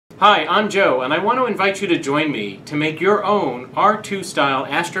Hi, I'm Joe, and I want to invite you to join me to make your own R2 style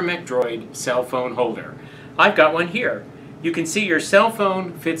astromech Droid cell phone holder. I've got one here. You can see your cell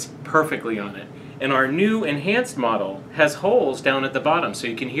phone fits perfectly on it, and our new enhanced model has holes down at the bottom so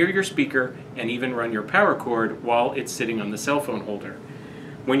you can hear your speaker and even run your power cord while it's sitting on the cell phone holder.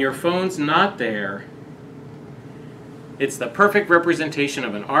 When your phone's not there, it's the perfect representation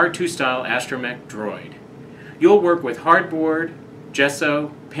of an R2 style astromech Droid. You'll work with hardboard,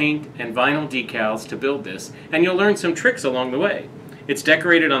 gesso, paint, and vinyl decals to build this, and you'll learn some tricks along the way. It's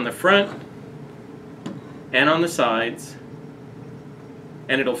decorated on the front and on the sides,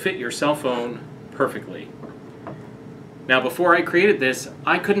 and it'll fit your cell phone perfectly. Now, before I created this,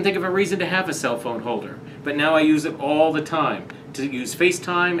 I couldn't think of a reason to have a cell phone holder, but now I use it all the time to use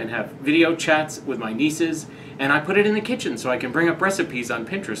FaceTime and have video chats with my nieces, and I put it in the kitchen so I can bring up recipes on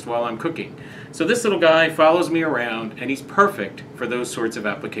Pinterest while I'm cooking. So this little guy follows me around, and he's perfect for those sorts of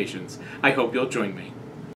applications. I hope you'll join me.